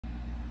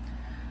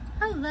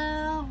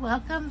Hello,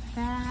 welcome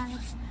back.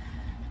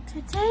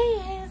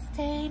 Today is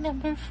day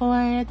number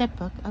 4, the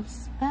Book of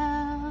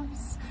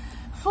Spells,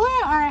 for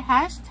our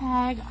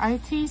hashtag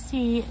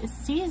RTC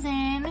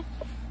season,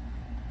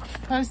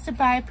 posted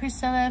by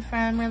Priscilla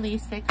from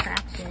Release It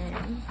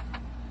Crafted.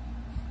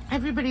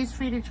 Everybody's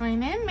free to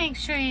join in. Make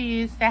sure you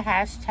use the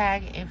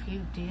hashtag if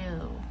you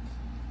do.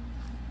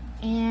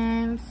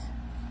 And,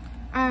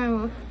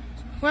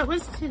 what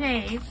was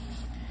today?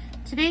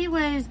 Today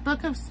was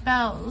Book of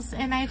Spells,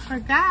 and I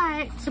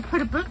forgot to put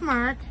a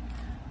bookmark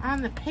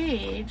on the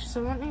page,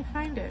 so let me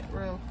find it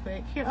real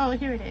quick. Here, oh,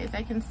 here it is.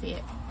 I can see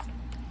it.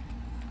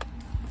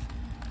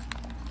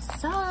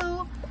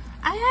 So,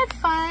 I had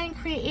fun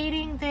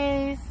creating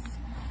this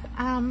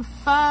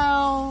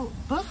faux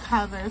book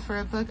cover for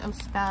a Book of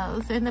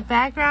Spells. In the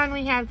background,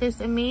 we have this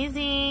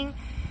amazing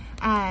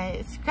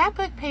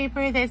scrapbook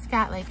paper that's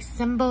got like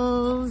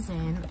symbols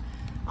and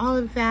all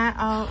of that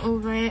all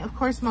over it. Of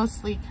course,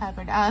 mostly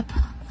covered up.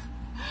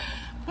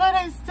 But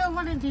I still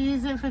wanted to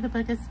use it for the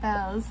Book of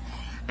Spells.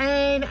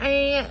 And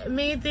I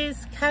made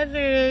this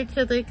cover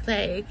to look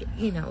like,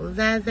 you know,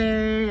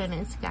 leather. And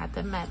it's got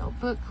the metal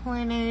book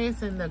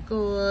corners and the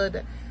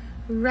gold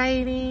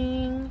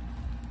writing.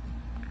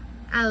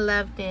 I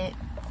loved it.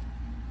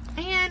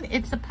 And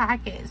it's a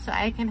pocket, so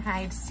I can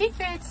hide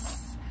secrets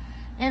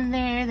in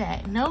there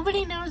that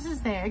nobody knows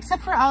is there.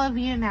 Except for all of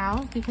you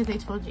now, because I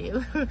told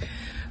you.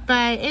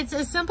 But it's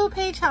a simple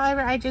page, however,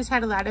 I just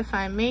had a lot of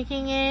fun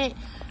making it.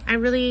 I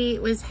really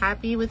was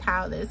happy with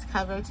how this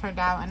cover turned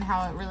out and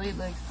how it really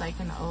looks like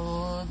an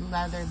old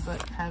leather book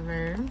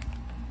cover.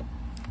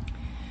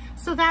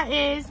 So that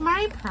is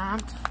my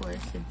prompt for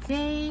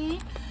today.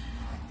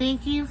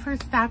 Thank you for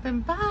stopping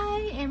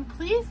by, and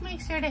please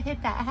make sure to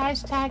hit that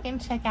hashtag and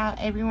check out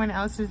everyone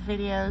else's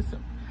videos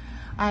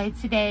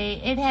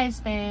today. It has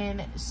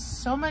been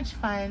so much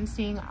fun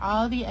seeing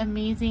all the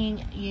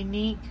amazing,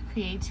 unique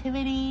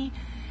creativity,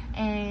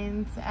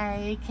 and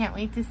I can't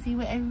wait to see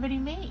what everybody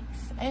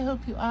makes. I hope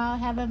you all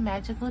have a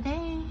magical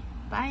day.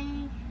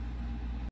 Bye.